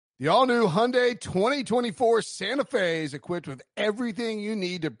The all-new Hyundai 2024 Santa Fe is equipped with everything you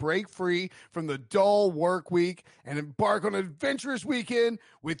need to break free from the dull work week and embark on an adventurous weekend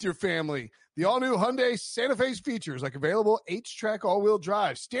with your family. The all-new Hyundai Santa Fe's features like available H-Track all-wheel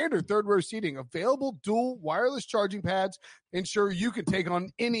drive, standard third-row seating, available dual wireless charging pads, ensure you can take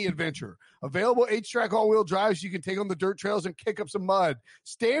on any adventure. Available H-Track all-wheel drives, you can take on the dirt trails and kick up some mud.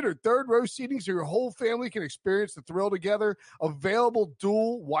 Standard third-row seating so your whole family can experience the thrill together. Available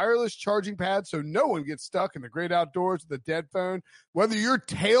dual wireless charging pads so no one gets stuck in the great outdoors with a dead phone. Whether you're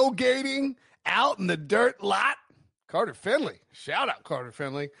tailgating out in the dirt lot, Carter Finley, shout out Carter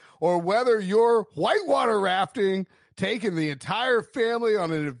Finley, or whether you're whitewater rafting, taking the entire family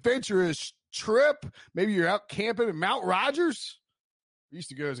on an adventurous trip, maybe you're out camping in Mount Rogers. I used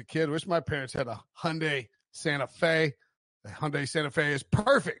to go as a kid. Wish my parents had a Hyundai Santa Fe. The Hyundai Santa Fe is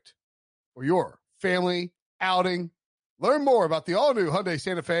perfect for your family outing. Learn more about the all-new Hyundai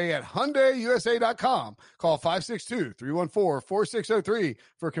Santa Fe at HyundaiUSA.com. Call 562-314-4603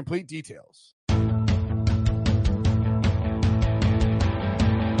 for complete details.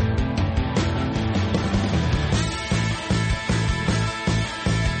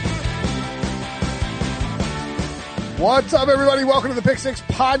 What's up, everybody? Welcome to the Pick Six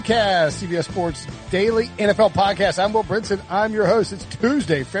Podcast, CBS Sports Daily NFL Podcast. I'm Will Brinson. I'm your host. It's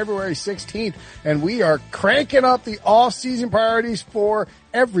Tuesday, February 16th, and we are cranking up the off-season priorities for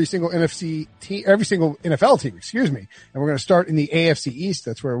every single NFL team, And we're going to start in the AFC East.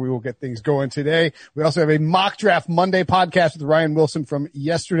 That's where we will get things going today. We also have a Mock Draft Monday podcast with Ryan Wilson from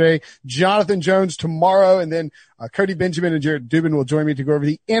yesterday, Jonathan Jones tomorrow, and then Cody Benjamin and Jared Dubin will join me to go over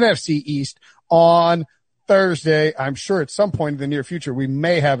the NFC East on Thursday. I'm sure at some point in the near future, we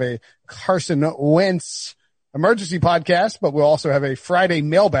may have a Carson Wentz emergency podcast, but we'll also have a Friday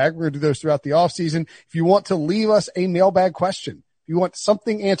mailbag. We're going to do those throughout the offseason. If you want to leave us a mailbag question, if you want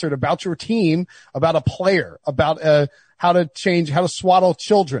something answered about your team, about a player, about how to swaddle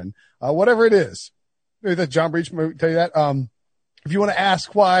children, whatever it is, maybe that John Breach might tell you that. If you want to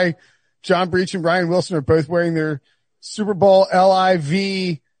ask why John Breach and Ryan Wilson are both wearing their Super Bowl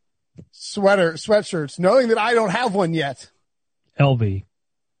LIV sweatshirts, knowing that I don't have one yet. LV.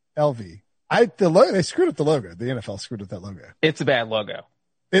 They screwed up the logo. The NFL screwed up that logo. It's a bad logo.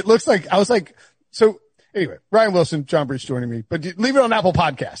 It looks like, so anyway, Ryan Wilson, John Breach joining me, but leave it on Apple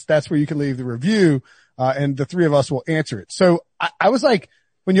Podcasts. That's where you can leave the review, and the three of us will answer it. So I was like,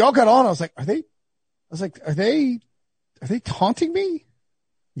 when y'all got on, I was like, are they taunting me?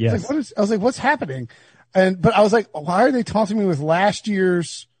 Yes. I was like, what's happening? But I was like, why are they taunting me with last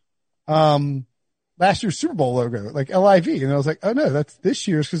year's Super Bowl logo, like LIV? And I was like, oh no, that's this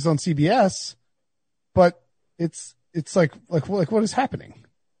year's because it's on CBS, but it's like what is happening?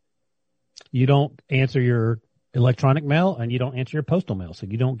 You don't answer your electronic mail and you don't answer your postal mail, so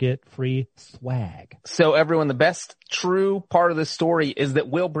you don't get free swag. So everyone, the best true part of the story is that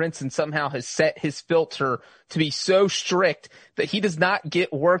Will Brinson somehow has set his filter to be so strict that he does not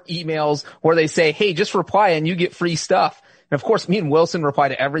get work emails where they say, hey, just reply and you get free stuff. And of course, me and Wilson reply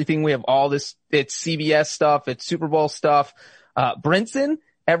to everything. We have all this, it's CBS stuff, it's Super Bowl stuff. Brinson,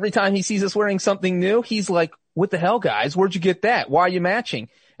 every time he sees us wearing something new, he's like, what the hell, guys? Where'd you get that? Why are you matching?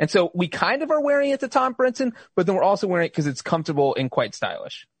 And so we kind of are wearing it to Tom Brinson, but then we're also wearing it because it's comfortable and quite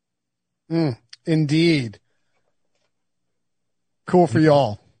stylish. Indeed. Cool for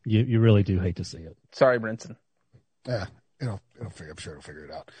y'all. You really do hate to see it. Sorry, Brinson. Yeah, I'm sure it'll figure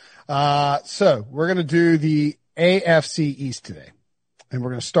it out. So we're going to do the AFC East today, and we're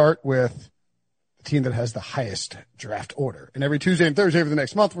going to start with the team that has the highest draft order. And every Tuesday and Thursday for the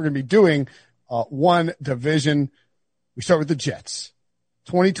next month, we're going to be doing one division. We start with the Jets.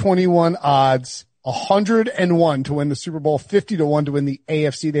 2021 odds, 101 to win the Super Bowl, 50-1 to win the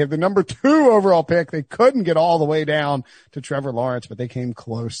AFC. They have the number 2 overall pick. They couldn't get all the way down to Trevor Lawrence, but they came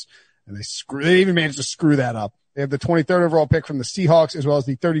close, and they even managed to screw that up. They have the 23rd overall pick from the Seahawks, as well as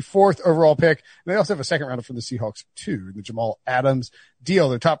the 34th overall pick. And they also have a second rounder from the Seahawks, too, the Jamal Adams deal.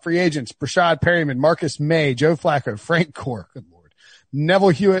 Their top free agents, Brashad Perryman, Marcus May, Joe Flacco, Frank Gore, good Lord, Neville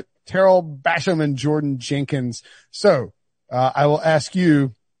Hewitt, Terrell Basham, and Jordan Jenkins. So, I will ask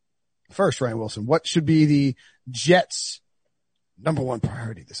you first, Ryan Wilson, what should be the Jets' number one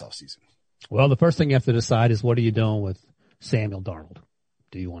priority this offseason? Well, the first thing you have to decide is what are you doing with Samuel Darnold?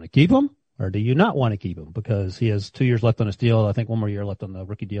 Do you want to keep him or do you not want to keep him? Because he has 2 years left on his deal. I think 1 more year left on the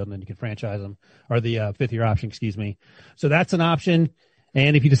rookie deal, and then you can franchise him, or the 5th-year option, excuse me. So that's an option.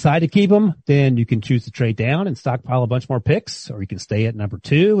 And if you decide to keep him, then you can choose to trade down and stockpile a bunch more picks, or you can stay at number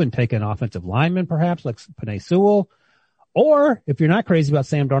 2 and take an offensive lineman, perhaps like Penei Sewell. Or if you're not crazy about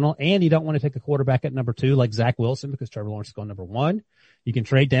Sam Darnold and you don't want to take a quarterback at number 2 like Zach Wilson because Trevor Lawrence is going number 1, you can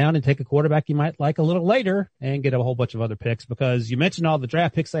trade down and take a quarterback you might like a little later and get a whole bunch of other picks, because you mentioned all the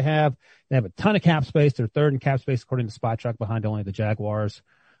draft picks they have. They have a ton of cap space. They're third in cap space according to Spot Track, behind only the Jaguars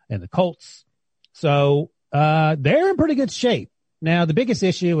and the Colts. So they're in pretty good shape. Now, the biggest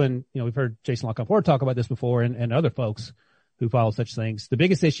issue, and we've heard Jason LaConfort talk about this before, and other folks who follow such things, the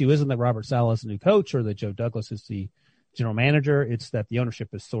biggest issue isn't that Robert Saleh is the new coach or that Joe Douglas is the general manager. It's that the ownership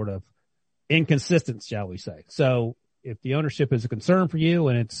is sort of inconsistent, shall we say. So if the ownership is a concern for you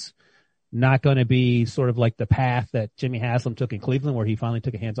and it's not going to be sort of like the path that Jimmy Haslam took in Cleveland, where he finally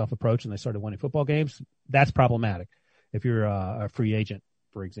took a hands-off approach and they started winning football games, that's problematic if you're a free agent,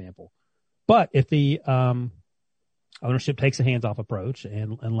 for example. But if the ownership takes a hands-off approach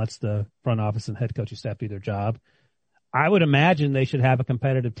and lets the front office and head coaching staff do their job, I would imagine they should have a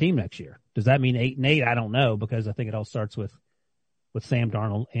competitive team next year. Does that mean 8-8? I don't know, because I think it all starts with Sam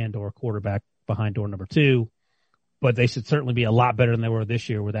Darnold and or quarterback behind door number 2. But they should certainly be a lot better than they were this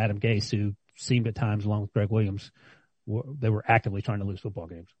year with Adam Gase, who seemed at times, along with Greg Williams, they were actively trying to lose football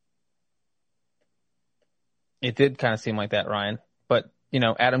games. It did kind of seem like that, Ryan. But,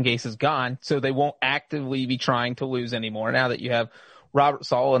 Adam Gase is gone, so they won't actively be trying to lose anymore now that you have Robert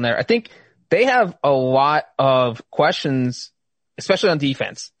Saleh in there. I think they have a lot of questions, especially on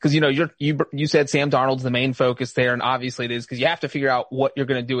defense, because you said Sam Darnold's the main focus there, and obviously it is, because you have to figure out what you're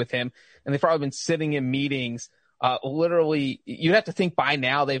going to do with him. And they've probably been sitting in meetings. Literally, you have to think by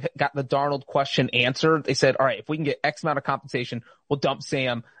now they've got the Darnold question answered. They said, all right, if we can get X amount of compensation, we'll dump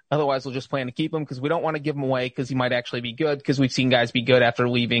Sam. Otherwise, we'll just plan to keep him, because we don't want to give him away because he might actually be good, because we've seen guys be good after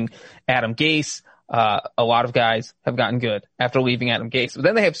leaving Adam Gase. A lot of guys have gotten good after leaving Adam Gase. But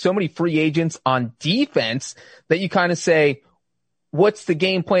then they have so many free agents on defense that you kind of say, what's the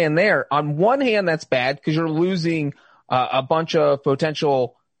game plan there? On one hand, that's bad because you're losing a bunch of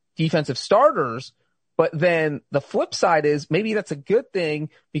potential defensive starters. But then the flip side is maybe that's a good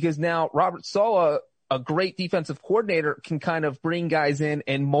thing, because now Robert Saleh, a great defensive coordinator, can kind of bring guys in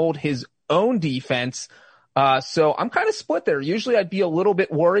and mold his own defense. So I'm kind of split there. Usually I'd be a little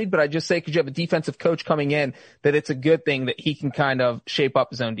bit worried, but I just say, because you have a defensive coach coming in, that it's a good thing that he can kind of shape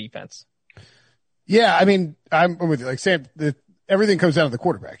up his own defense. Yeah, I mean, I'm with you. Like Sam, everything comes down to the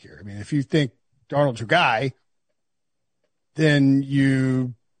quarterback here. I mean, if you think Darnold's your guy, then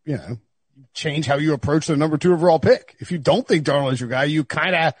you change how you approach the number 2 overall pick. If you don't think Darnold is your guy, you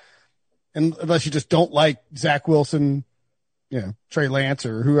kind of, unless you just don't like Zach Wilson, Trey Lance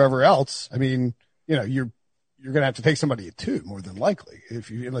or whoever else, I mean, you're going to have to take somebody at 2 more than likely,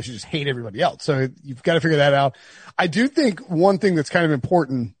 unless you just hate everybody else. So you've got to figure that out. I do think one thing that's kind of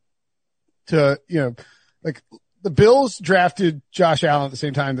important to, like the Bills drafted Josh Allen at the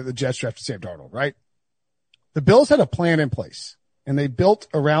same time that the Jets drafted Sam Darnold, right? The Bills had a plan in place, and they built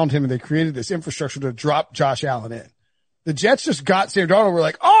around him, and they created this infrastructure to drop Josh Allen in. The Jets just got Sam Darnold. We're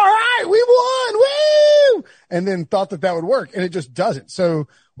like, all right, we won, woo! And then thought that would work, and it just doesn't. So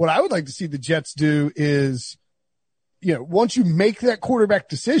what I would like to see the Jets do is, once you make that quarterback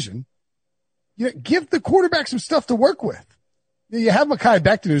decision, give the quarterback some stuff to work with. You have Mekhi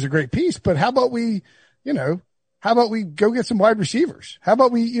Becton, who's a great piece, but how about we go get some wide receivers? How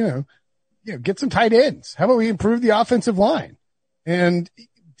about we, get some tight ends? How about we improve the offensive line? And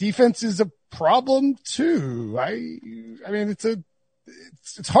defense is a problem too. I mean,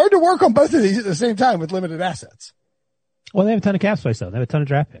 it's hard to work on both of these at the same time with limited assets. Well, they have a ton of cap space though. They have a ton of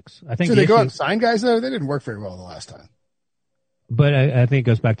draft picks. I think so they go out and sign guys though. They didn't work very well the last time. But I think it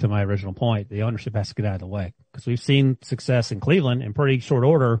goes back to my original point. The ownership has to get out of the way, because we've seen success in Cleveland in pretty short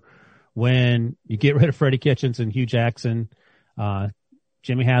order when you get rid of Freddie Kitchens and Hugh Jackson.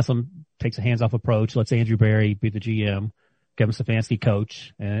 Jimmy Haslam takes a hands-off approach, lets Andrew Berry be the GM, Kevin Stefanski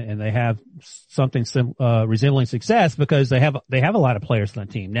coach, and they have something resembling success because they have a lot of players on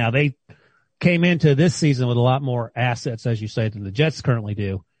the team. Now, they came into this season with a lot more assets, as you say, than the Jets currently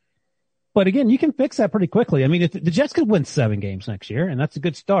do. But again, you can fix that pretty quickly. I mean, if the Jets could win 7 games next year, and that's a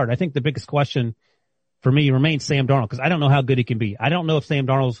good start. I think the biggest question for me remains Sam Darnold, because I don't know how good he can be. I don't know if Sam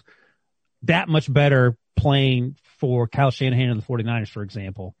Darnold's that much better playing for Kyle Shanahan and the 49ers, for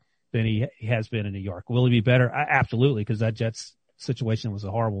example, than he has been in New York. Will he be better? Absolutely, because that Jets situation was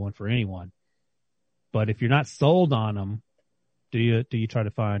a horrible one for anyone. But if you're not sold on him, do you try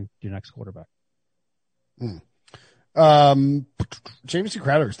to find your next quarterback? Jamison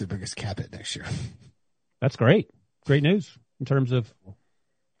Crowder is the biggest cap hit next year. That's great. Great news in terms of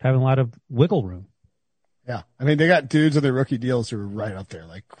having a lot of wiggle room. Yeah. I mean, they got dudes on their rookie deals who are right up there,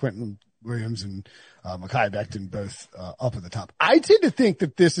 like Quentin Williams and Mekhi Becton, both up at the top. I tend to think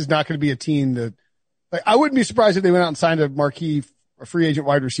that this is not going to be a team that, like, I wouldn't be surprised if they went out and signed a free agent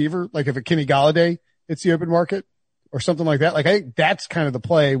wide receiver, like if a Kenny Golladay hits the open market. or something like that. Like, I think that's kind of the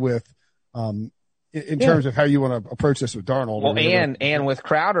play with, in terms of how you want to approach this with Darnold. Well, and with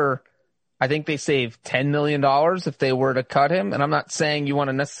Crowder, I think they save $10 million if they were to cut him. And I'm not saying you want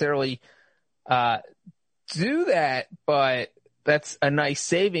to necessarily do that, but that's a nice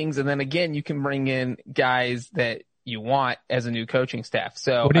savings. And then again, you can bring in guys that you want as a new coaching staff.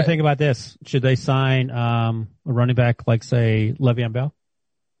 So what do you think about this? Should they sign a running back like, say, Le'Veon Bell?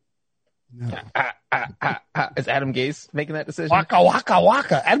 No. Is Adam Gase making that decision? Waka, waka,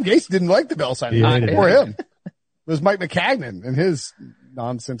 waka. Adam Gase didn't like the Bell signing before him. It was Mike McCagnon and his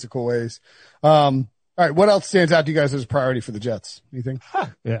nonsensical ways. All right. What else stands out to you guys as a priority for the Jets? Anything?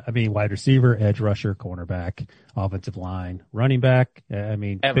 Yeah. I mean, wide receiver, edge rusher, cornerback, offensive line, running back. I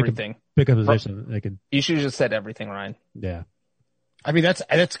mean, everything. Pick a position. They could. You should have just said everything, Ryan. Yeah. I mean,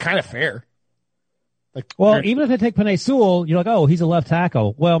 that's kind of fair. Like, well, even if they take Penei Sewell, you're like, oh, he's a left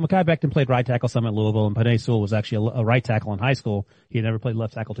tackle. Well, Mekhi Becton played right tackle some at Louisville, and Penei Sewell was actually a right tackle in high school. He never played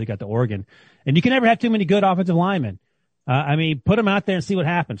left tackle until he got to Oregon. And you can never have too many good offensive linemen. I mean, put him out there and see what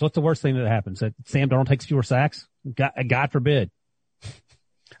happens. What's the worst thing that happens? That Sam Darnold takes fewer sacks? God forbid.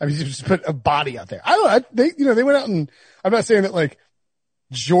 I mean, you just put a body out there. I don't know. They went out and I'm not saying that like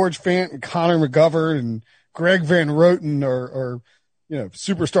George Fant and Connor McGovern and Greg Van Roten or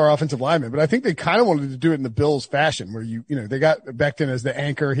superstar offensive linemen, but I think they kind of wanted to do it in the Bills fashion where they got Becton as the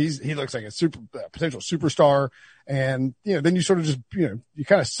anchor. He looks like a potential superstar. And, then you sort of just, you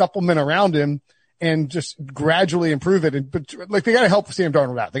kind of supplement around him and just gradually improve it. But like they got to help Sam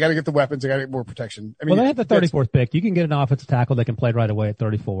Darnold out. They got to get the weapons. They got to get more protection. I mean, well, they have the 34th pick. You can get an offensive tackle that can play right away at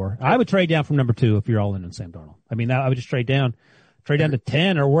 34. I would trade down from number 2 if you're all in on Sam Darnold. I mean, I would just trade down to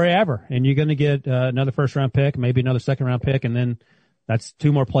 10 or wherever, and you're going to get another first round pick, maybe another second round pick, and then that's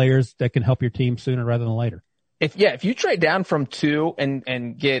 2 more players that can help your team sooner rather than later. If you trade down from 2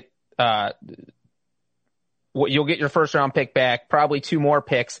 and get you'll get your first round pick back, probably 2 more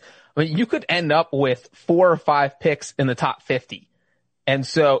picks. I mean, you could end up with 4 or 5 picks in the top 50. And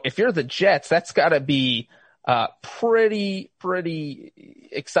so if you're the Jets, that's got to be pretty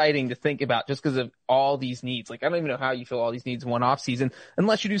exciting to think about just because of all these needs. Like, I don't even know how you fill all these needs in one offseason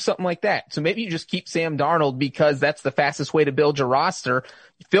unless you do something like that. So maybe you just keep Sam Darnold because that's the fastest way to build your roster,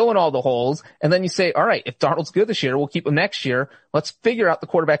 fill in all the holes, and then you say, all right, if Darnold's good this year, we'll keep him next year. Let's figure out the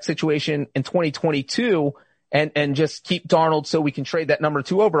quarterback situation in 2022 and just keep Darnold so we can trade that number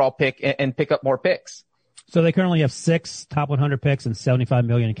 2 overall pick and pick up more picks. So they currently have 6 top 100 picks and $75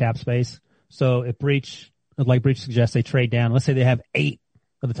 million in cap space. So if like Breach suggests, they trade down. Let's say they have 8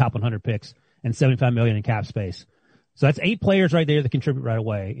 of the top 100 picks and $75 million in cap space. So that's 8 players right there that contribute right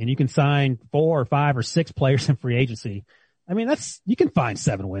away. And you can sign 4 or 5 or 6 players in free agency. I mean, you can find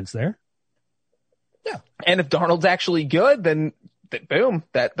 7 wins there. Yeah. And if Darnold's actually good, then boom,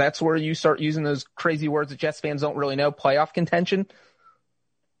 that's where you start using those crazy words that Jets fans don't really know. Playoff contention.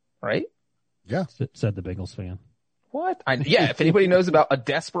 Right? Yeah. Said the Bengals fan. What? If anybody knows about a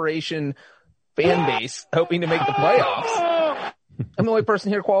desperation fan base hoping to make the playoffs, I'm the only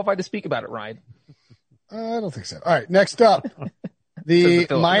person here qualified to speak about it, Ryan. I don't think so. All right. Next up, the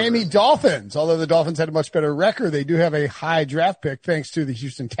Miami Dolphins. Although the Dolphins had a much better record, they do have a high draft pick thanks to the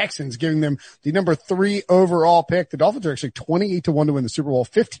Houston Texans giving them the number 3 overall pick. The Dolphins are actually 28-1 to win the Super Bowl,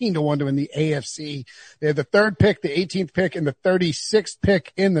 15-1 to win the AFC. They have the 3rd pick, the 18th pick, and the 36th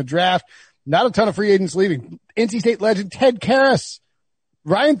pick in the draft. Not a ton of free agents leaving. NC State legend Ted Karras,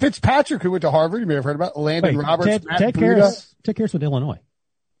 Ryan Fitzpatrick, who went to Harvard, you may have heard about, Landon Roberts, Ted Karras with Illinois.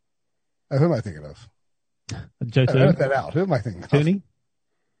 Who am I thinking of? Joe I wrote that out. Who am I thinking of? Tooney?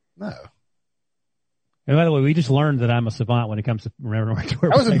 No. And by the way, we just learned that I'm a savant when it comes to remembering where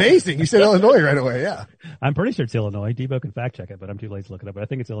that was amazing. You said Illinois right away, yeah. I'm pretty sure it's Illinois. Debo can fact check it, but I'm too lazy to look it up. But I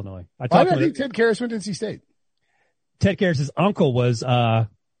think it's Illinois. Why did I think Ted Karras went to NC State? Ted Karras' uncle was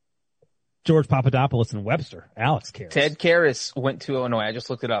George Papadopoulos in Webster. Alex Karras. Ted Karras went to Illinois. I just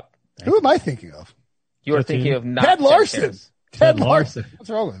looked it up. Who am I thinking of? You are thinking of not Ted Larson. Ted Larson. What's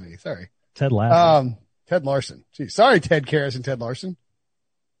wrong with me? Sorry. Ted Larson. Ted Larson. Gee, sorry, Ted Karras and Ted Larson.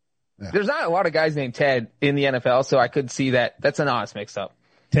 Yeah. There's not a lot of guys named Ted in the NFL, so I could see that. That's an honest mix-up.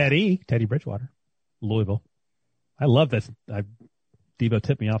 Teddy Bridgewater, Louisville. I love this. Debo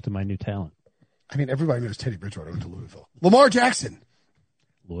tipped me off to my new talent. I mean, everybody knows Teddy Bridgewater went to Louisville. Lamar Jackson.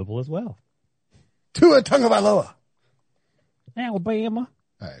 Louisville as well. Tua Tagovailoa. Alabama.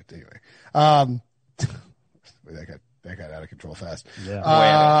 All right, anyway. That got out of control fast.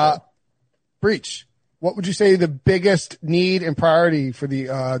 Yeah. Breach, what would you say the biggest need and priority for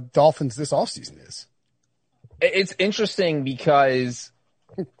the Dolphins this offseason is? It's interesting because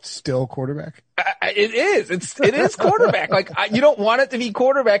Still quarterback? It is quarterback. Like, you don't want it to be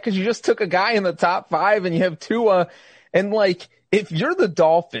quarterback because you just took a guy in the top 5 and you have Tua. And like, if you're the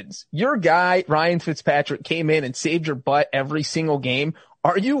Dolphins, your guy, Ryan Fitzpatrick, came in and saved your butt every single game.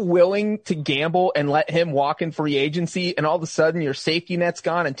 Are you willing to gamble and let him walk in free agency and all of a sudden your safety net's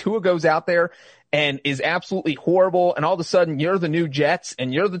gone and Tua goes out there and is absolutely horrible, and all of a sudden you're the new Jets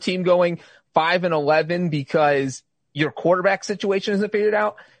and you're the team going 5-11 because your quarterback situation isn't figured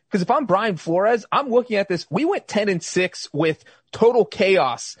out? Because if I'm Brian Flores, I'm looking at this. We went 10-6 with total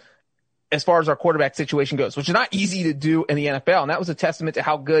chaos as far as our quarterback situation goes, which is not easy to do in the NFL. And that was a testament to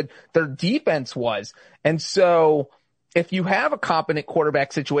how good their defense was. And so if you have a competent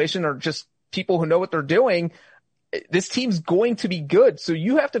quarterback situation or just people who know what they're doing, this team's going to be good. So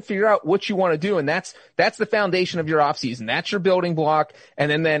you have to figure out what you want to do. And that's the foundation of your offseason. That's your building block.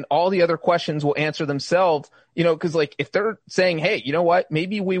 And then all the other questions will answer themselves, cause like if they're saying, hey, you know what,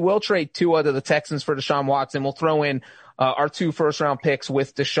 maybe we will trade Tua to the Texans for Deshaun Watson. We'll throw in our 2 first-round picks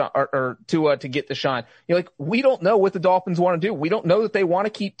with Deshaun or Tua to get Deshaun. We don't know what the Dolphins want to do. We don't know that they want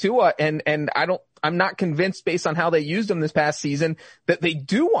to keep Tua. And I'm not convinced based on how they used him this past season that they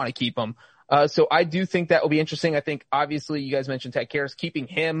do want to keep him. So I do think that will be interesting. I think obviously you guys mentioned Ted Karras, keeping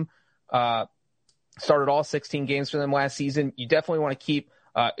him, started all 16 games for them last season. You definitely want to keep,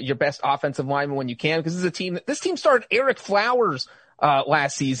 your best offensive lineman when you can, because this team started Eric Flowers,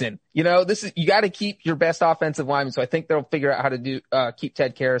 last season. You got to keep your best offensive lineman. So I think they'll figure out how to keep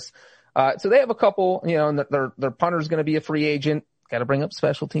Ted Karras. So they have a couple, and their punter is going to be a free agent. Got to bring up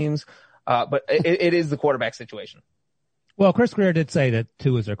special teams. But it is the quarterback situation. Well, Chris Greer did say that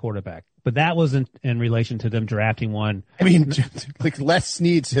Tua is their quarterback, but that wasn't in relation to them drafting one. I mean, like Les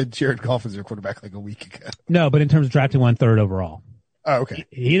Snead said Jared Goff is their quarterback like a week ago. No, but in terms of drafting 1 3rd overall. Oh, okay.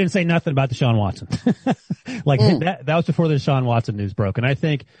 He didn't say nothing about Deshaun Watson. That was before the Deshaun Watson news broke. And I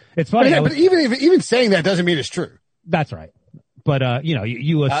think it's funny. But even saying that doesn't mean it's true. That's right. But,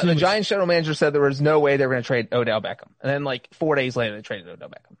 you assume the Giants general manager said there was no way they were going to trade Odell Beckham. And then 4 days later, they traded Odell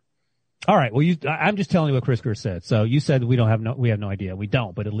Beckham. All right. Well, I'm just telling you what Chris Greer said. So you said we have no idea. We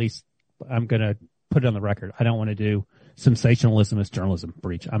don't, but at least I'm going to put it on the record. I don't want to do sensationalism as journalism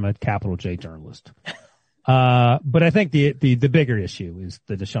breach. I'm a capital J journalist. But I think the bigger issue is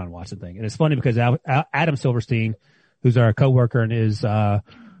the Deshaun Watson thing. And it's funny because Adam Silverstein, who's our coworker and is,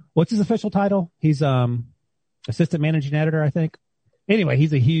 what's his official title? He's, assistant managing editor, I think. Anyway,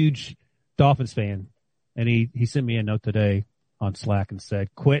 he's a huge Dolphins fan. And he sent me a note today on Slack and said,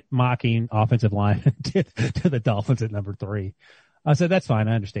 quit mocking offensive line to the Dolphins at number 3. I said, that's fine.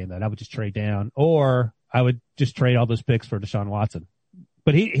 I understand that. I would just trade down, or I would just trade all those picks for Deshaun Watson.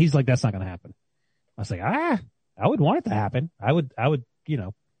 But he's like, that's not going to happen. I was like, I would want it to happen. I would,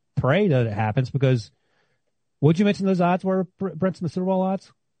 pray that it happens, because what'd you mention those odds were, Brenton, the Super Bowl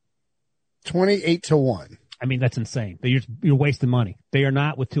odds? 28-1. I mean, that's insane. You're wasting money. They are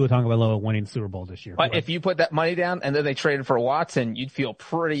not with Tua Tagovailoa winning the Super Bowl this year. But if you put that money down and then they traded for Watson, you'd feel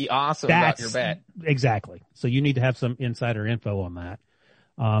pretty awesome about your bet. Exactly. So you need to have some insider info on that.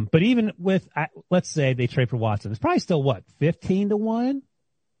 But even with, let's say they trade for Watson, it's probably still 15-1? Does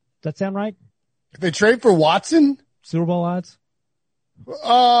that sound right? If they trade for Watson? Super Bowl odds?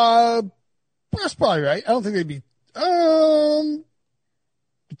 That's probably right. I don't think they'd be,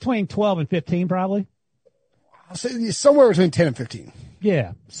 between 12 and 15, probably. I'll say somewhere between 10 and 15.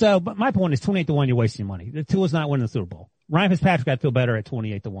 Yeah. So, but my point is 28-1, you're wasting money. The Tua's not winning the Super Bowl. Ryan Fitzpatrick got to feel better at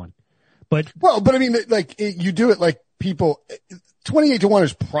 28-1. But I mean, you do it like people, 28-1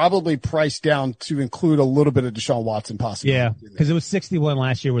 is probably priced down to include a little bit of Deshaun Watson possibly. Yeah. Because it was 61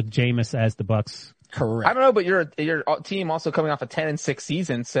 last year with Jameis as the Bucks. Correct. I don't know, but your team also coming off a 10-6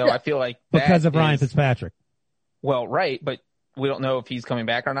 season. So yeah. I feel like because of Ryan Fitzpatrick. Well, right. But we don't know if he's coming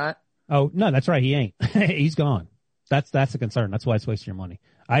back or not. Oh, no, that's right. He ain't. He's gone. That's a concern. That's why it's wasting your money.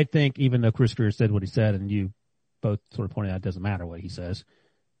 I think even though Chris Greer said what he said, and you both sort of pointed out it doesn't matter what he says,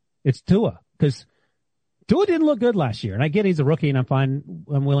 it's Tua. Because Tua didn't look good last year. And I get he's a rookie, and I'm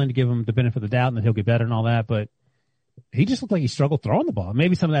willing to give him the benefit of the doubt and that he'll get better and all that. But he just looked like he struggled throwing the ball.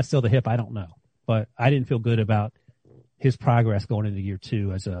 Maybe some of that's still the hip. I don't know. But I didn't feel good about his progress going into year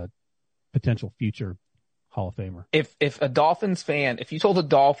 2 as a potential future Hall of Famer. If a Dolphins fan, if you told the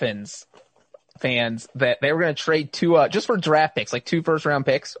Dolphins fans that they were going to trade Tua just for draft picks, like 2 first-round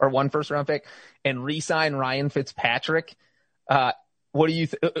picks or 1 first-round pick, and re-sign Ryan Fitzpatrick, what do you?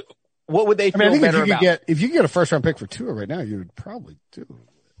 What would they feel better about? If you could get a first-round pick for Tua right now, you would probably do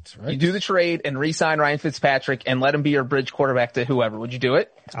it. Right? You do the trade and re-sign Ryan Fitzpatrick and let him be your bridge quarterback to whoever. Would you do it?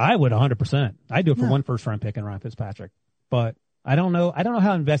 I would 100%. I'd do it for 1 first-round pick and Ryan Fitzpatrick. But I don't know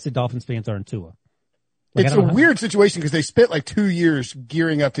how invested Dolphins fans are in Tua. Like, it's a weird situation because they spent like 2 years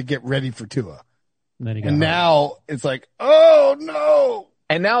gearing up to get ready for Tua. And now it's like, oh no.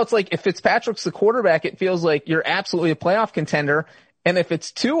 And now it's like, if Fitzpatrick's the quarterback, it feels like you're absolutely a playoff contender. And if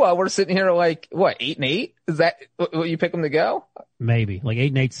it's Tua, we're sitting here like, what, 8-8? Is that what you pick them to go? Maybe. Like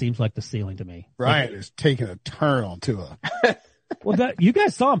 8-8 seems like the ceiling to me. Brian is taking a turn on Tua. Well, you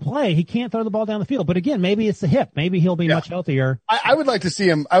guys saw him play. He can't throw the ball down the field. But again, maybe it's the hip. Maybe he'll be much healthier. I would like to see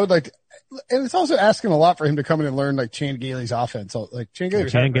him. And it's also asking a lot for him to come in and learn like Chan Gailey's offense. Like Chan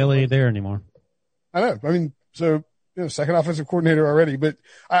Gailey ain't there anymore. I know. I mean, so, second offensive coordinator already, but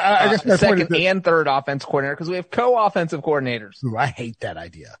I guess my second point is and third offensive coordinator, because we have co-offensive coordinators. Ooh, I hate that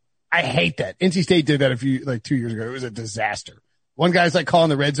idea. I hate that. NC State did that 2 years ago. It was a disaster. One guy's like calling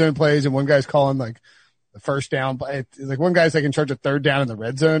the red zone plays and one guy's calling like the first down. Like one guy's like in charge of third down in the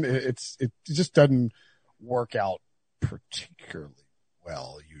red zone. It just doesn't work out particularly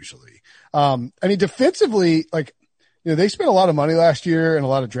well usually. I mean, defensively, like, they spent a lot of money last year and a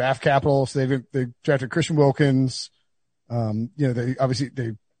lot of draft capital. So they drafted Christian Wilkins. Xavier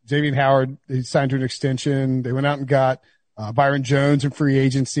Howard, they signed to an extension. They went out and got, Byron Jones in free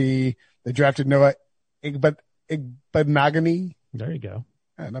agency. They drafted Noah Igbenogany. There you go.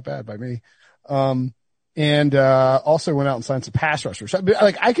 Not bad by me. And also went out and signed some pass rushers.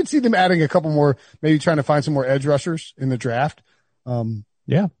 Like, I could see them adding a couple more, maybe trying to find some more edge rushers in the draft.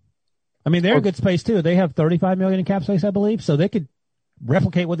 Yeah. I mean, they're a good space too. They have $35 million in cap space, I believe. So they could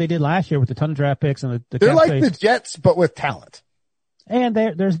replicate what they did last year with a ton of draft picks and the they're cap like space. the Jets, but with talent. And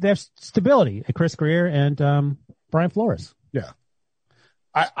there's stability at Chris Greer and, Brian Flores. Yeah.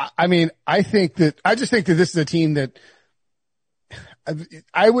 I just think that this is a team that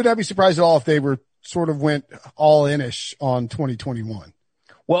I would not be surprised at all if they were sort of went all in-ish on 2021.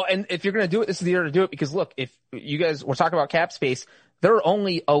 Well, and if you're going to do it, this is the year to do it, because look, if you guys were talking about cap space, there are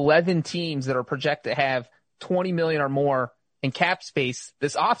only 11 teams that are projected to have 20 million or more in cap space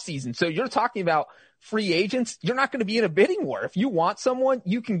this offseason. So you're talking about free agents. You're not going to be in a bidding war. If you want someone,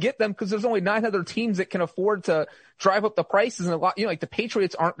 you can get them, because there's only 9 other teams that can afford to drive up the prices. And a lot, like the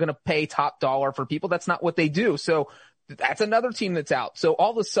Patriots aren't going to pay top dollar for people. That's not what they do. So that's another team that's out. So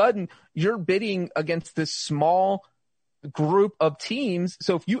all of a sudden you're bidding against this small group of teams.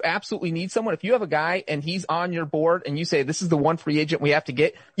 So if you absolutely need someone, if you have a guy and he's on your board and you say, this is the one free agent we have to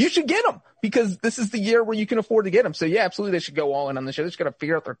get, you should get him, because this is the year where you can afford to get him. So yeah, absolutely. They should go all in on this year. They just got to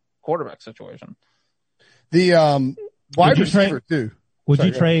figure out their quarterback situation. The, wide receiver too. Would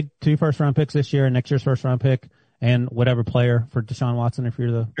you trade 2 first-round picks this year and next year's first-round pick and whatever player for Deshaun Watson if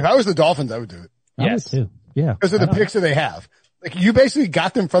I was the Dolphins, I would do it. I would too. Yeah. Because of the picks that they have. Like, you basically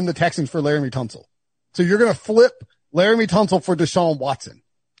got them from the Texans for Laramie Tunsil. So you're going to flip Laramie Tunsil for Deshaun Watson.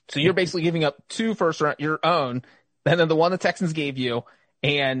 So you're basically giving up 2 first-round, your own, and then the one the Texans gave you,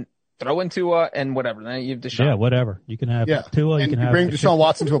 and throw in Tua and whatever. Then you have Deshaun. Yeah, whatever. You can have Tua. And you can bring Deshaun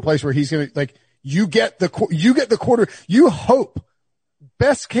Watson to a place where he's going to, like, you get the quarter. You hope,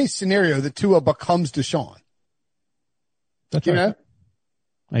 best case scenario, that Tua becomes Deshaun. That's right.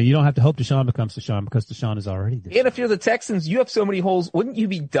 And you don't have to hope Deshaun becomes Deshaun, because Deshaun is already Deshaun. And if you're the Texans, you have so many holes. Wouldn't you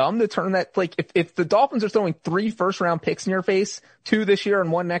be dumb to turn that? Like, if the Dolphins are throwing 3 first-round picks in your face, 2 this year and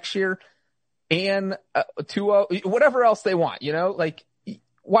 1 next year, and 2, whatever else they want, like,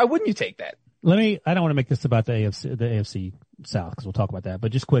 why wouldn't you take that? I don't want to make this about the AFC South, because we'll talk about that.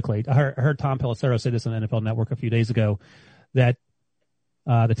 But just quickly, I heard Tom Pelissero say this on NFL Network a few days ago, that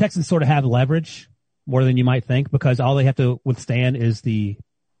the Texans sort of have leverage more than you might think, because all they have to withstand is the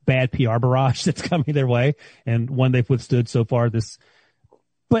bad PR barrage that's coming their way, and one they've withstood so far.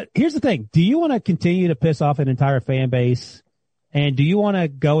 But here's the thing. Do you want to continue to piss off an entire fan base? And do you want to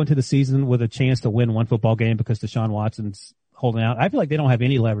go into the season with a chance to win 1 football game because Deshaun Watson's holding out? I feel like they don't have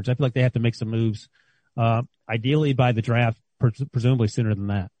any leverage. I feel like they have to make some moves, ideally by the draft, presumably sooner than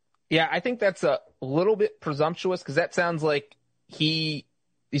that. Yeah, I think that's a little bit presumptuous, because that sounds like you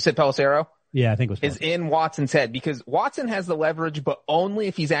said Pelissero? Yeah, I think it was. Is in Watson's head, because Watson has the leverage, but only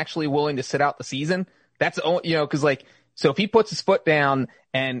if he's actually willing to sit out the season. That's, because so if he puts his foot down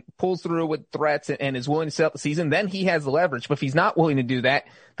and pulls through with threats and is willing to sit out the season, then he has the leverage. But if he's not willing to do that,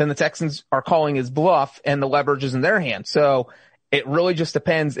 then the Texans are calling his bluff and the leverage is in their hands. So it really just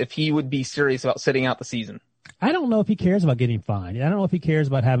depends if he would be serious about sitting out the season. I don't know if he cares about getting fined. I don't know if he cares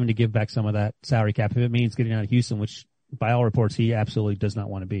about having to give back some of that salary cap if it means getting out of Houston, which by all reports he absolutely does not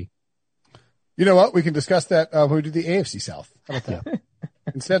want to be. You know what? We can discuss that when we do the AFC South. How about that?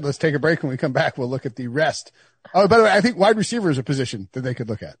 Instead, let's take a break. When we come back, we'll look at the rest. Oh, by the way, I think wide receiver is a position that they could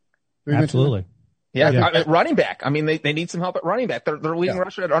look at. Absolutely. Yeah. Running back. I mean, they need some help at running back. Their leading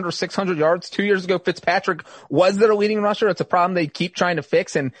rusher at under 600 yards. 2 years ago, Fitzpatrick was their leading rusher. It's a problem they keep trying to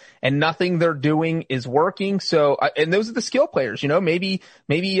fix, and nothing they're doing is working. So, and those are the skill players, maybe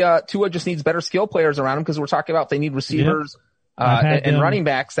Tua just needs better skill players around him, because we're talking about they need receivers, and running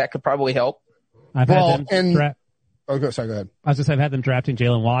backs that could probably help. Go ahead. I was just I've had them drafting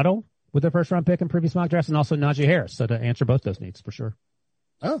Jalen Waddle with their first round pick in previous mock drafts, and also Najee Harris. So to answer both those needs for sure.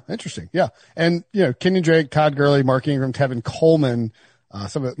 Oh, interesting. Yeah. And, Kenyon Drake, Todd Gurley, Mark Ingram, Tevin Coleman,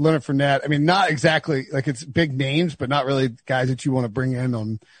 some of Leonard Fournette. I mean, not exactly like it's big names, but not really guys that you want to bring in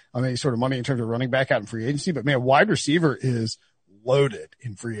on any sort of money in terms of running back out in free agency. But man, wide receiver is loaded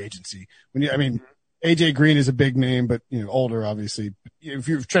in free agency. AJ Green is a big name, but older, obviously. If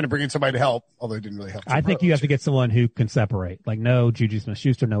you're trying to bring in somebody to help, although it didn't really help. I think you have to get someone who can separate. Like no Juju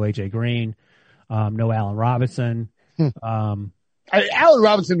Smith-Schuster, no AJ Green, no Allen Robinson. Allen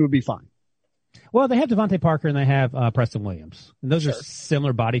Robinson would be fine. Well, they have Devontae Parker and they have Preston Williams. And those are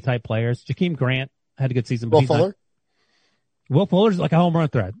similar body type players. Jakeem Grant had a good season. Will Fuller? Will Fuller's like a home run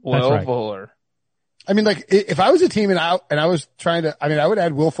threat. Will Fuller. I mean, like, if I was a team and I was trying to, I would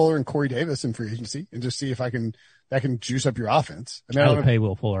add Will Fuller and Corey Davis in free agency and just see if that can juice up your offense. I would pay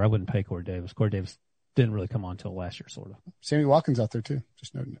Will Fuller. I wouldn't pay Corey Davis. Corey Davis didn't really come on until last year, sort of. Sammy Watkins out there too.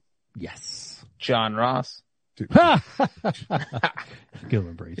 Just noting it. Yes. John Ross. Good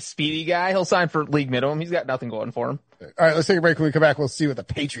one, Breeze. Speedy guy. He'll sign for league minimum. He's got nothing going for him. All right, let's take a break. When we come back, we'll see what the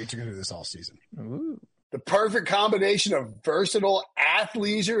Patriots are going to do this all season. Ooh. The perfect combination of versatile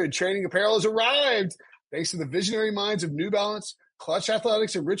athleisure and training apparel has arrived. Thanks to the visionary minds of New Balance, Clutch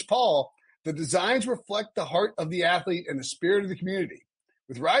Athletics, and Rich Paul, the designs reflect the heart of the athlete and the spirit of the community.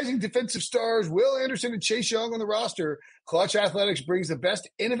 With rising defensive stars Will Anderson and Chase Young on the roster, Clutch Athletics brings the best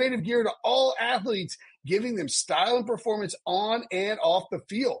innovative gear to all athletes, giving them style and performance on and off the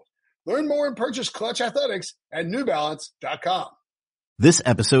field. Learn more and purchase Clutch Athletics at NewBalance.com. This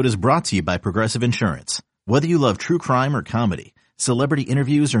episode is brought to you by Progressive Insurance. Whether you love true crime or comedy, celebrity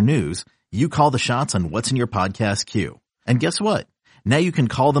interviews or news, you call the shots on what's in your podcast queue. And guess what? Now you can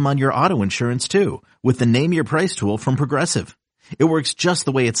call them on your auto insurance too with the Name Your Price tool from Progressive. It works just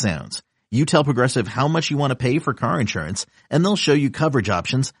the way it sounds. You tell Progressive how much you want to pay for car insurance, and they'll show you coverage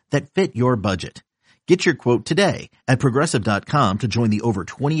options that fit your budget. Get your quote today at Progressive.com to join the over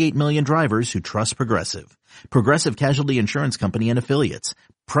 28 million drivers who trust Progressive. Progressive Casualty Insurance Company and Affiliates.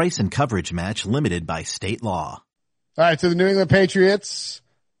 Price and coverage match limited by state law. All right, so the New England Patriots,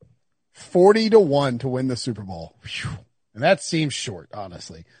 40-1 to win the Super Bowl. Whew. And that seems short,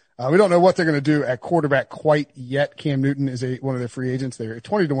 honestly. We don't know what they're going to do at quarterback quite yet. Cam Newton is one of their free agents. They're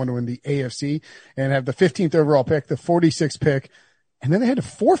 20-1 to win the AFC and have the 15th overall pick, the 46th pick. And then they had to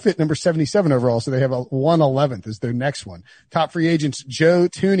forfeit number 77 overall. So they have a 111th is their next one. Top free agents, Joe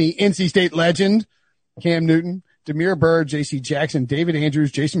Thuney, NC State legend, Cam Newton, Demir Bird, JC Jackson, David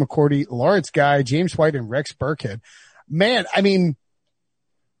Andrews, Jason McCourty, Lawrence Guy, James White, and Rex Burkhead. Man, I mean,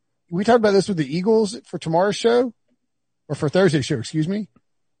 we talked about this with the Eagles for tomorrow's show or for Thursday's show, excuse me.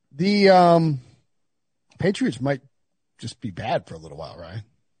 The Patriots might just be bad for a little while, right?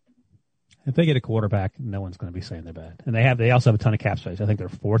 If they get a quarterback, no one's going to be saying they're bad. And they also have a ton of cap space. I think they're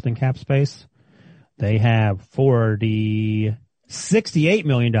fourth in cap space. They have $68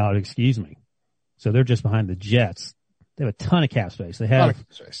 million, excuse me. So they're just behind the Jets. They have a ton of cap space. They have,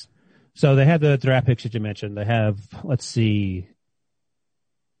 so they have the draft picks that you mentioned. They have, let's see,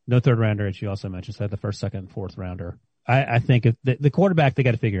 no third rounder, as you also mentioned. So they have the first, second, fourth rounder. I think if the quarterback they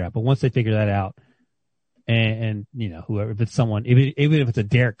got to figure out, but once they figure that out, and whoever, if it's someone, even if it's a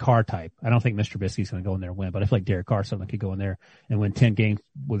Derek Carr type, I don't think Mr. Trubisky's going to go in there and win, but I feel like Derek Carr, someone could go in there and win 10 games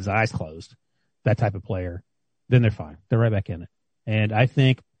with his eyes closed, that type of player, then they're fine. They're right back in it. And I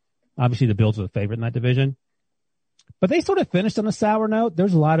think obviously the Bills are the favorite in that division, but they sort of finished on a sour note.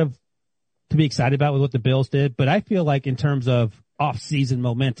 There's a lot to be excited about with what the Bills did, but I feel like in terms of off-season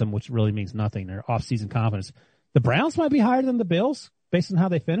momentum, which really means nothing, their off-season confidence, the Browns might be higher than the Bills based on how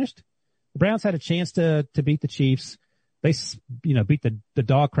they finished. The Browns had a chance to beat the Chiefs. They, beat the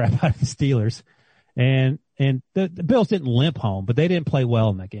dog crap out of the Steelers. And the Bills didn't limp home, but they didn't play well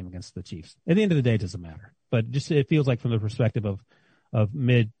in that game against the Chiefs. At the end of the day, it doesn't matter. But just, it feels like from the perspective of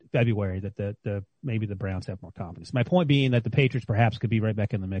mid-February that maybe the Browns have more confidence. My point being that the Patriots perhaps could be right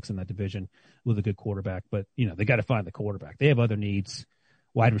back in the mix in that division with a good quarterback, but they got to find the quarterback. They have other needs.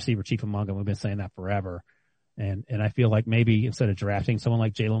 Wide receiver chief among them. We've been saying that forever. And I feel like maybe instead of drafting someone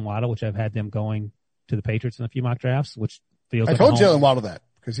like Jalen Waddle, which I've had them going to the Patriots in a few mock drafts, which feels like I told Jalen Waddle that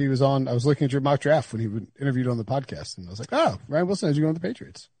because he was on, I was looking at your mock draft when he interviewed on the podcast and I was like, oh, Ryan Wilson has you going to the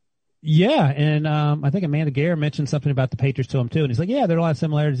Patriots. Yeah, and I think Amanda Gare mentioned something about the Patriots to him too, and he's like, "Yeah, there are a lot of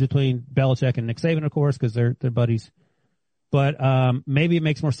similarities between Belichick and Nick Saban, of course, because they're buddies. But maybe it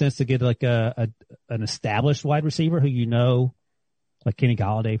makes more sense to get like an established wide receiver who you know, like Kenny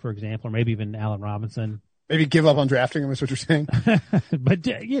Golladay, for example, or maybe even Allen Robinson. Maybe give up on drafting him is what you're saying. But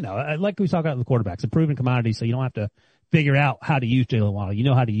like we talk about the quarterbacks, a proven commodity, so you don't have to figure out how to use Jalen Waddle. You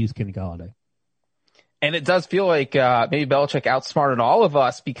know how to use Kenny Golladay. And it does feel like maybe Belichick outsmarted all of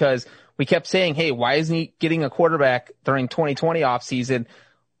us because we kept saying, hey, why isn't he getting a quarterback during 2020 offseason?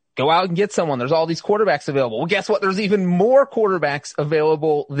 Go out and get someone. There's all these quarterbacks available. Well, guess what? There's even more quarterbacks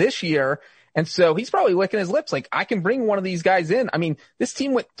available this year. And so he's probably licking his lips like, I can bring one of these guys in. I mean, this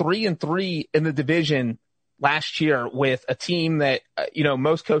team went 3-3 in the division last year with a team that,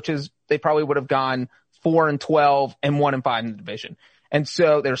 most coaches, they probably would have gone 4-12 and 1-5 in the division. And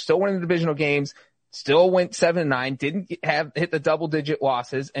so they're still winning the divisional games. Still went 7-9, didn't hit the double digit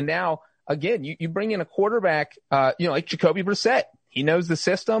losses. And now again, you bring in a quarterback, like Jacoby Brissett. He knows the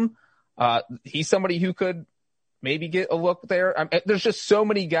system. He's somebody who could maybe get a look there. There's just so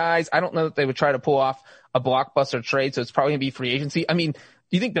many guys. I don't know that they would try to pull off a blockbuster trade. So it's probably gonna be free agency. I mean, do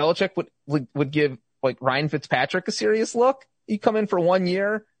you think Belichick would give like Ryan Fitzpatrick a serious look? You come in for 1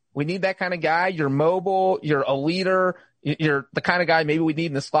 year. We need that kind of guy. You're mobile. You're a leader. You're the kind of guy maybe we need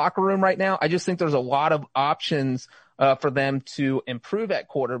in this locker room right now. I just think there's a lot of options for them to improve at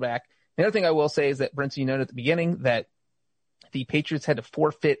quarterback. The other thing I will say is that, Brinson, you noted at the beginning that the Patriots had to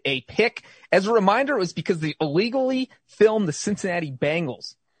forfeit a pick. As a reminder, it was because they illegally filmed the Cincinnati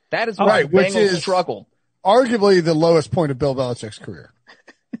Bengals. That is why the Bengals struggled. Arguably the lowest point of Bill Belichick's career.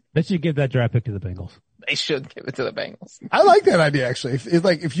 They should give that draft pick to the Bengals. They should give it to the Bengals. I like that idea, actually.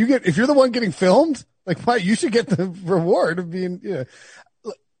 If you're the one getting filmed, you should get the reward of being,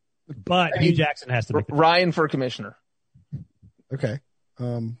 But Hugh Jackson has to make Ryan for commissioner. Okay. I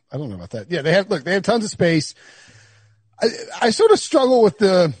don't know about that. Yeah, they have tons of space. I sort of struggle with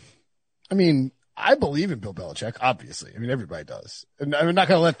I believe in Bill Belichick, obviously. I mean, everybody does. And I'm not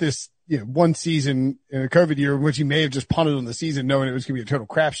going to let this, one season in a COVID year, which he may have just punted on the season knowing it was going to be a total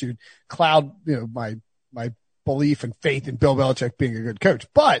crapshoot, cloud, my belief and faith in Bill Belichick being a good coach.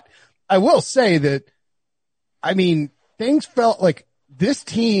 But I will say that, things felt like this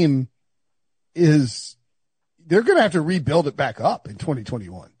team they're going to have to rebuild it back up in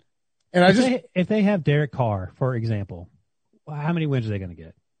 2021. And if they have Derek Carr, for example, how many wins are they going to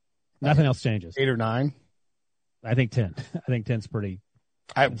get? Nothing else changes. 8 or 9. I think 10. I think 10's pretty.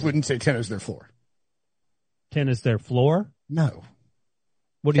 I wouldn't say 10 is their floor. 10 is their floor? No.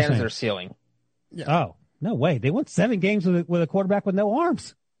 What do you 10 think? is their ceiling. Yeah. Oh, no way. They won 7 games with a quarterback with no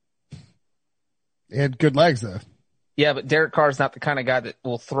arms. They had good legs, though. Yeah, but Derek Carr is not the kind of guy that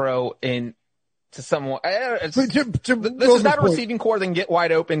will throw in to someone. This is not a receiving core that can get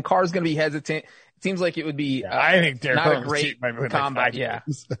wide open. Carr's going to be hesitant. It seems like it would be I think Derek not Carr a great combat. Yeah.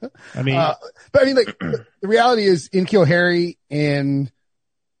 The reality is N'Keal Harry and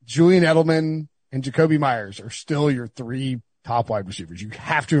Julian Edelman and Jacoby Myers are still your 3 top wide receivers. You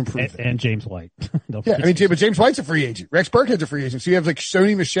have to improve them. And James White. But James White's a free agent. Rex Burkhead's a free agent. So you have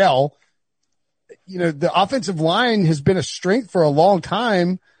Sony Michel. The offensive line has been a strength for a long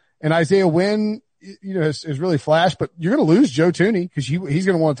time, and Isaiah Wynn, has really flashed, but you're going to lose Joe Thuney because he's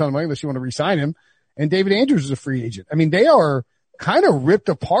going to want a ton of money unless you want to re-sign him. And David Andrews is a free agent. They are kind of ripped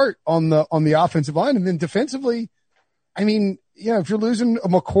apart on the offensive line. And then defensively, if you're losing a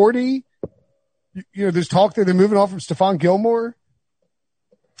McCourty, there's talk that they're moving off from Stephon Gilmore.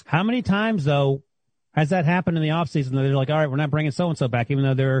 How many times though has that happened in the offseason? They're like, all right, we're not bringing so-and-so back, even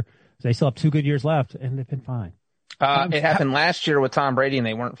though they still have 2 good years left and they've been fine. It happened last year with Tom Brady and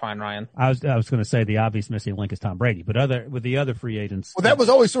they weren't fine, Ryan. I was going to say the obvious missing link is Tom Brady, but with the other free agents. Well, that was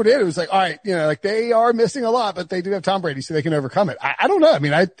always sort of it. It was like, all right, they are missing a lot, but they do have Tom Brady, so they can overcome it. I don't know.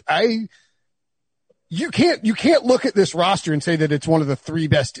 You can't look at this roster and say that it's one of the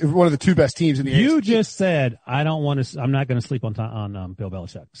 2 best teams in the AFC. You just said, I'm not going to sleep on Bill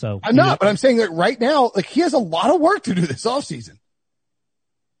Belichick. So I'm not, but I'm saying that right now, he has a lot of work to do this offseason.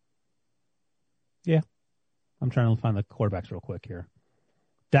 Yeah. I'm trying to find the quarterbacks real quick here.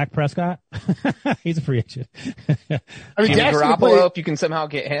 Dak Prescott, he's a free agent. Garoppolo, if you can somehow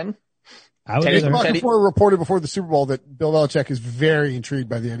get him. Teddy reported before the Super Bowl that Bill Belichick is very intrigued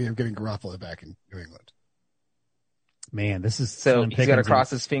by the idea of getting Garoppolo back in New England. Man, this is so he's got to cross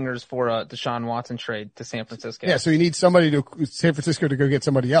his fingers for a Deshaun Watson trade to San Francisco. Yeah, so he needs San Francisco to go get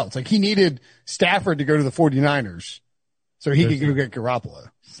somebody else. He needed Stafford to go to the 49ers so he could go get Garoppolo.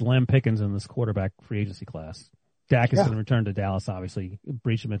 Slim pickings in this quarterback free agency class. Dak is going to return to Dallas, obviously.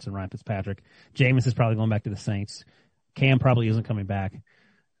 Breach Schmitz and Ryan Fitzpatrick. Jameis is probably going back to the Saints. Cam probably isn't coming back.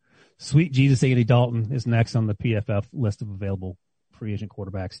 Sweet Jesus, Andy Dalton is next on the PFF list of available free agent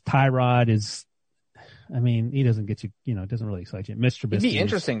quarterbacks. Tyrod is, he doesn't get you, it doesn't really excite you. Mr. Trubisky. It'd be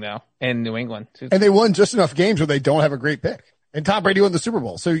interesting though in New England too. And they won just enough games where they don't have a great pick. And Tom Brady won the Super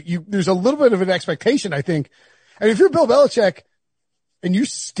Bowl. So there's a little bit of an expectation, I think. And if you're Bill Belichick and you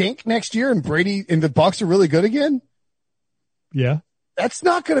stink next year and Brady and the Bucs are really good again. Yeah. That's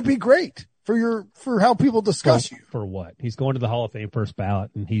not going to be great for how people discuss you. For what? He's going to the Hall of Fame first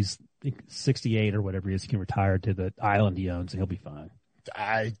ballot and he's 68 or whatever he is. He can retire to the island he owns and he'll be fine.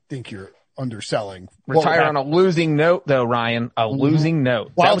 I think you're underselling. Retire on a losing note though, Ryan. A losing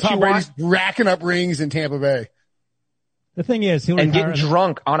note. While Tom Brady's racking up rings in Tampa Bay. The thing is, he'll and getting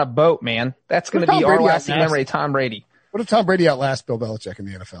drunk on a boat, man. That's going to be our lasting memory of Tom Brady. What if Tom Brady outlasts Bill Belichick in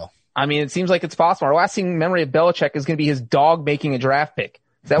the NFL? It seems like it's possible. Our lasting memory of Belichick is going to be his dog making a draft pick.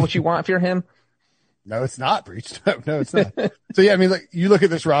 Is that what you want if you're him? No, it's not, Breach. No, it's not. So yeah, you look at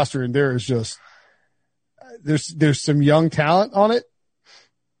this roster and there is just, there's some young talent on it,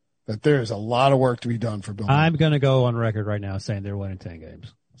 but there is a lot of work to be done for Bill. I'm going to go on record right now saying they're winning 10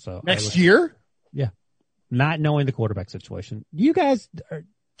 games. So next year? Yeah. Not knowing the quarterback situation. You guys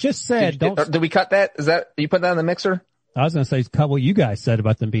just said, did we cut that? You put that in the mixer? I was going to say, cut what you guys said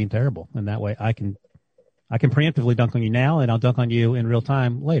about them being terrible. And that way I can preemptively dunk on you now and I'll dunk on you in real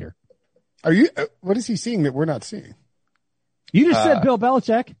time later. What is he seeing that we're not seeing? You just said Bill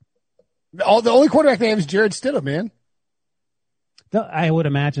Belichick. The only quarterback they have is Jared Stidham, man. I would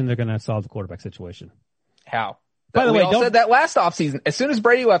imagine they're going to solve the quarterback situation. How? By the way, we said that last offseason. As soon as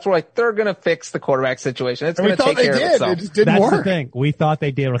Brady left, we're like, they're going to fix the quarterback situation. It's going to take care of itself. It just didn't work. That's the thing. We thought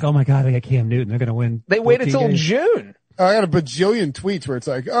they did. We're like, oh my God, they got Cam Newton. They're going to win. They waited till June. I got a bajillion tweets where it's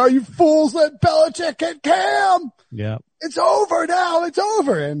like, oh, you fools, let Belichick get Cam. Yeah. It's over now. It's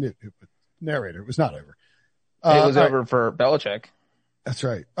over. And narrator, it was not over. It was over for Belichick. That's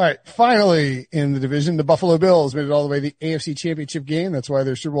right. All right. Finally, in the division, the Buffalo Bills made it all the way to the AFC Championship game. That's why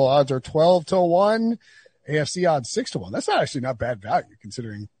their Super Bowl odds are 12-1. AFC odds 6-1. That's actually not bad value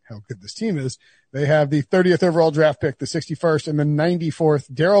considering how good this team is. They have the 30th overall draft pick, the 61st and the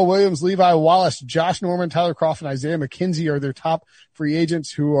 94th. Darrell Williams, Levi Wallace, Josh Norman, Tyler Croft, and Isaiah McKenzie are their top free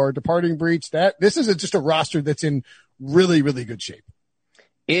agents who are departing. Breach. This is just a roster that's in really, really good shape.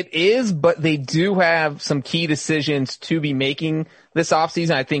 It is, but they do have some key decisions to be making this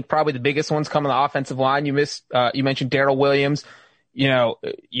offseason. I think probably the biggest one's come on the offensive line. You mentioned Darrell Williams. You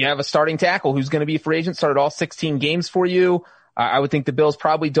have a starting tackle who's going to be a free agent, started all 16 games for you. I would think the Bills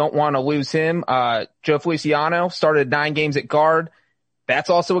probably don't want to lose him. Joe Feliciano started 9 games at guard. That's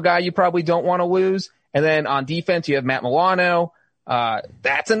also a guy you probably don't want to lose. And then on defense, you have Matt Milano.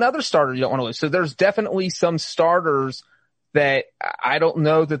 That's another starter you don't want to lose. So there's definitely some starters that I don't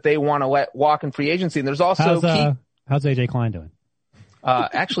know that they want to let walk in free agency. And there's also how's AJ Klein doing?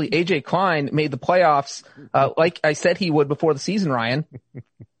 Actually, AJ Klein made the playoffs, like I said he would before the season, Ryan.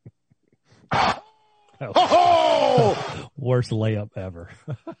 Worst layup ever.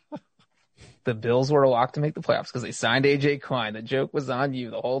 The Bills were locked to make the playoffs because they signed AJ Klein. The joke was on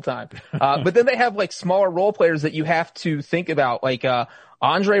you the whole time. But then they have like smaller role players that you have to think about, like,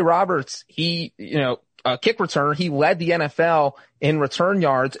 Andre Roberts. He, a kick returner. He led the NFL in return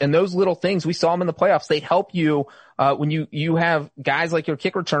yards, and those little things, we saw him in the playoffs. They help you, when you have guys like your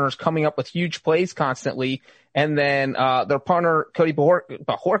kick returners coming up with huge plays constantly. And then, their punter, Cody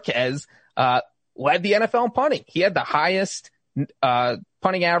Bajorquez, led the NFL in punting. He had the highest,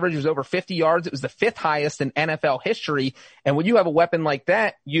 punting average. It was over 50 yards. It was the 5th highest in NFL history. And when you have a weapon like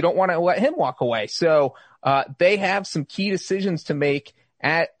that, you don't want to let him walk away. So, they have some key decisions to make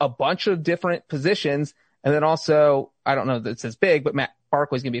at a bunch of different positions. And then also, I don't know that it's as big, but Matt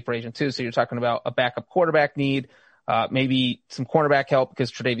Barkley's going to be a free agent too. So you're talking about a backup quarterback need, maybe some cornerback help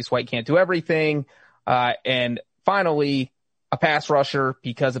because Tre'Davious White can't do everything. And finally, a pass rusher,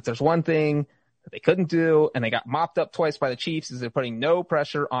 because if there's one thing that they couldn't do and they got mopped up twice by the Chiefs is they're putting no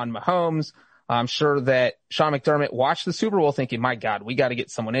pressure on Mahomes. I'm sure that Sean McDermott watched the Super Bowl thinking, my God, we got to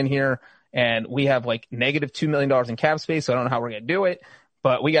get someone in here. And we have like negative $2 million in cap space. So I don't know how we're going to do it.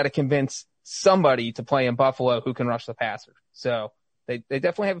 But we got to convince somebody to play in Buffalo who can rush the passer. So they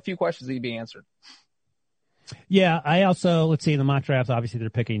definitely have a few questions that need to be answered. Yeah, I also, let's see, in the mock drafts, obviously they're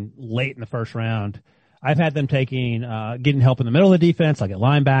picking late in the first round. I've had them taking, getting help in the middle of the defense, like a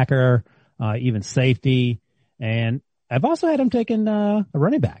linebacker, even safety. And I've also had them taking a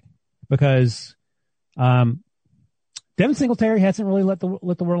running back because Devin Singletary hasn't really lit the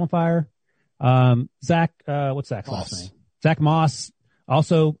world on fire. What's Zach's last name? Zach Moss.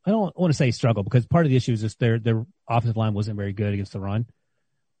 Also, I don't want to say struggle because part of the issue is just their offensive line wasn't very good against the run.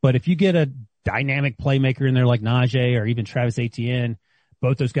 But if you get a dynamic playmaker in there like Najee or even Travis Etienne,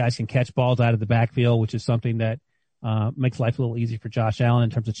 Both those guys can catch balls out of the backfield, which is something that makes life a little easier for Josh Allen in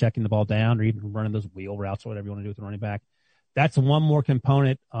terms of checking the ball down or even running those wheel routes or whatever you want to do with the running back. That's one more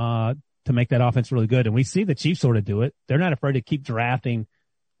component to make that offense really good. And we see the Chiefs sort of do it. They're not afraid to keep drafting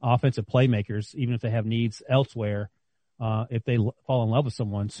offensive playmakers, even if they have needs elsewhere, if they fall in love with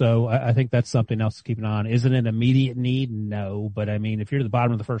someone. So I think that's something else to keep an eye on. Is it an immediate need? No. But, I mean, if you're to the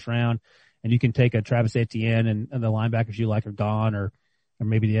bottom of the first round and you can take a Travis Etienne and the linebackers you like are gone or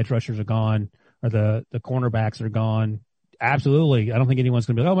maybe the edge rushers are gone or the cornerbacks are gone, absolutely. I don't think anyone's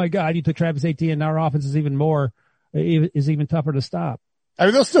going to be like, oh, my God, you took Travis Etienne. Now our offense is even tougher to stop. I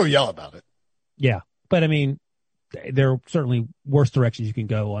mean, they'll still yell about it. Yeah. But, I mean, there are certainly worse directions you can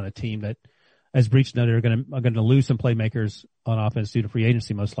go on a team that, as Breach noted, are going to lose some playmakers on offense due to free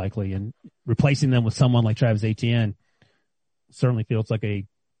agency most likely, and replacing them with someone like Travis Etienne certainly feels like a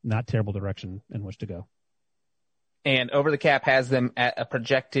not terrible direction in which to go. And Over the Cap has them at a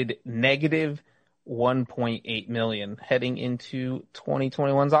projected negative $1.8 million heading into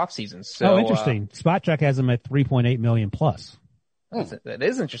 2021's offseason. So, interesting. Spot Track has them at $3.8 million plus. That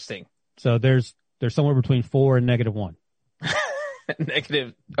is interesting. So there's somewhere between 4 and -1.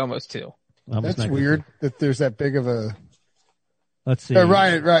 Negative almost 2. Almost That's weird that there's that big of a. Let's see.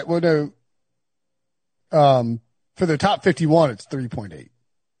 Ryan, right. Well, no. For their top 51, it's 3.8.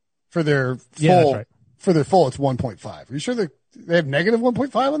 For their full, that's right. For their full, it's 1.5. Are you sure they have negative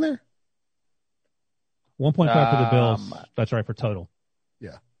 1.5 on there? 1.5 for the Bills. That's right, for total.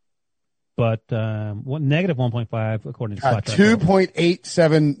 Yeah. But negative 1.5 according to Spot Track.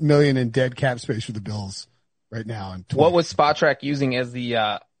 $2.87 million in dead cap space for the Bills right now. What was Spot Track using as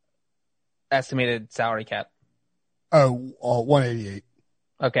the estimated salary cap? 188.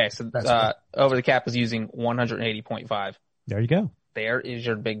 Okay, so Over the Cap is using 180.5. There you go. There is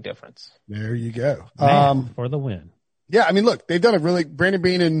your big difference. There you go. For the win. Yeah, I mean, look, they've done Brandon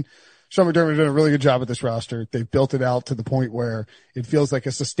Beane and Sean McDermott have done a really good job with this roster. They've built it out to the point where it feels like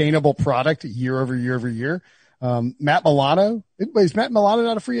a sustainable product year over year over year. Matt Milano, is Matt Milano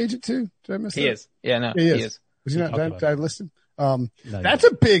not a free agent too? Did I miss that? He is. Yeah, no, he is. Was he not? Did I listen? That's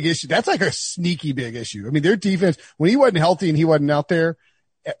a big issue. That's like a sneaky big issue. I mean, their defense, when he wasn't healthy and he wasn't out there,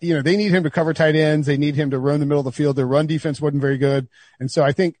 they need him to cover tight ends. They need him to run the middle of the field. Their run defense wasn't very good. And so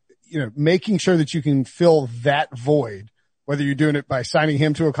I think, making sure that you can fill that void, whether you're doing it by signing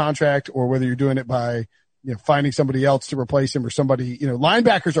him to a contract or whether you're doing it by, finding somebody else to replace him or somebody,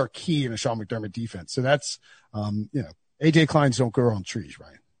 linebackers are key in a Sean McDermott defense. So that's, AJ Kleins don't grow on trees,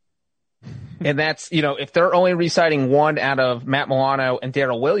 Ryan. And that's, if they're only re-signing one out of Matt Milano and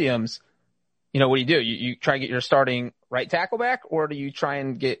Darrell Williams, what do? You try to get your starting right tackle back, or do you try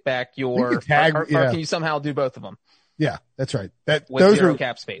and get back your or can you somehow do both of them? Yeah, that's right. With those zero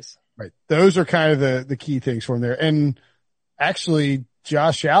cap space. Right. Those are kind of the key things for him there. And actually,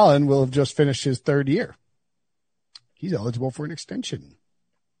 Josh Allen will have just finished his third year. He's eligible for an extension.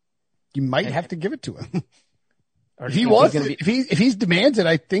 You might have to give it to him. If he demands it,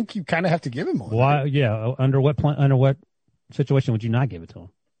 I think you kind of have to give him one. Why? Yeah. Under what situation would you not give it to him?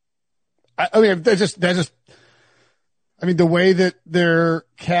 I mean, the way that their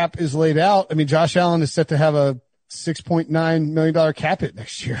cap is laid out, I mean, Josh Allen is set to have a $6.9 million cap hit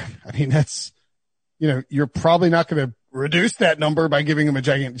next year. I mean, that's, you're probably not going to reduce that number by giving him a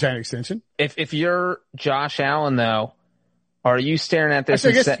giant extension. If you're Josh Allen, though, are you staring at this?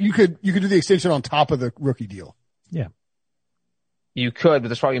 Actually, I guess you could do the extension on top of the rookie deal. Yeah. You could, but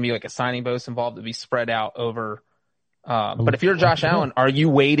there's probably gonna be like a signing bonus involved to be spread out over. But if you're Josh Allen, are you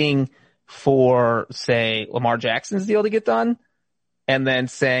waiting for, say, Lamar Jackson's deal to get done, and then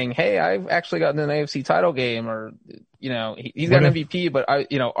saying, "Hey, I've actually gotten an AFC title game," or he's got an MVP, but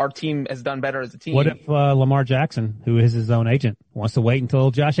our team has done better as a team. What if Lamar Jackson, who is his own agent, wants to wait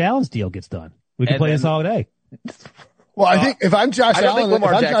until Josh Allen's deal gets done? We can play this all day. Well, I think if I'm Josh Allen,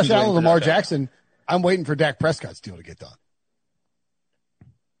 Lamar Jackson, I'm waiting for Dak Prescott's deal to get done.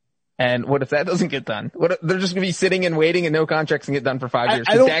 And what if that doesn't get done? What if they're just going to be sitting and waiting and no contracts can get done for 5 years?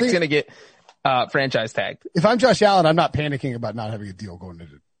 Because Dak's going to get franchise tagged. If I'm Josh Allen, I'm not panicking about not having a deal going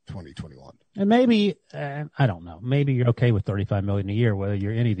into 2021. And maybe, I don't know, maybe you're okay with $35 million a year, whether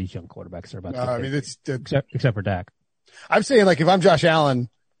you're any of these young quarterbacks are about to get except for Dak. I'm saying, like, if I'm Josh Allen,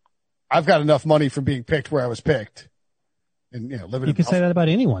 I've got enough money from being picked where I was picked. And, living you can say that about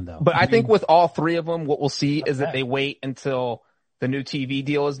anyone, though. But I think with all three of them, what we'll see is that they wait until the new TV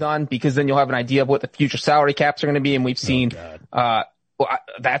deal is done, because then you'll have an idea of what the future salary caps are going to be. And we've seen,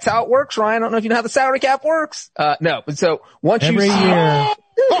 that's how it works, Ryan. I don't know if you know how the salary cap works. No, but so once every year.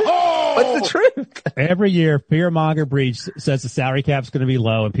 But the truth. Every year, fearmonger breach says the salary cap's going to be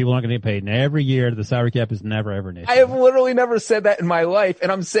low and people aren't going to get paid. And every year, the salary cap is never, ever an issue. I have literally never said that in my life.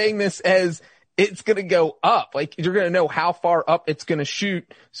 And I'm saying this as it's going to go up. Like, you're going to know how far up it's going to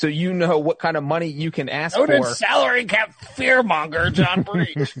shoot, so you know what kind of money you can ask for. Salary cap fearmonger, John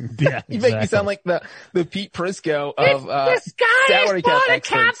Breach. Yeah, You make me sound like the Pete Prisco of the sky salary is falling, cap the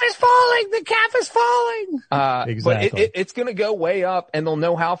cap experts. is falling, the cap is falling. Exactly. But it's going to go way up, and they'll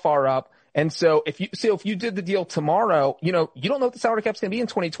know how far up. And so if you did the deal tomorrow, you don't know what the salary cap's going to be in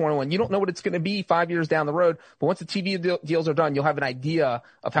 2021. You don't know what it's going to be 5 years down the road. But once the TV deals are done, you'll have an idea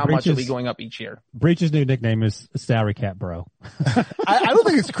of how much it'll be going up each year. Breach's new nickname is salary cap bro. I don't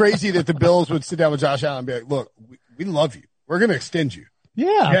think it's crazy that the Bills would sit down with Josh Allen and be like, look, we love you. We're going to extend you. Yeah.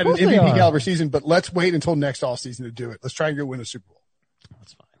 You had an of course they MVP are. caliber season, but let's wait until next offseason to do it. Let's try and go win a Super Bowl.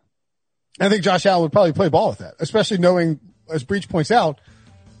 That's fine. I think Josh Allen would probably play ball with that, especially knowing, as Breach points out,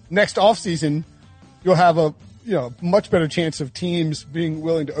 next offseason, you'll have a much better chance of teams being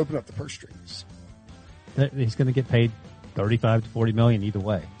willing to open up the purse strings. He's going to get paid 35 to 40 million either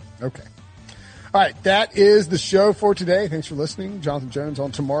way. Okay. All right. That is the show for today. Thanks for listening. Jonathan Jones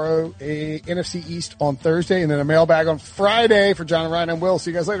on tomorrow, a NFC East on Thursday, and then a mailbag on Friday for John and Ryan and Will.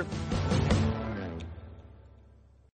 See you guys later.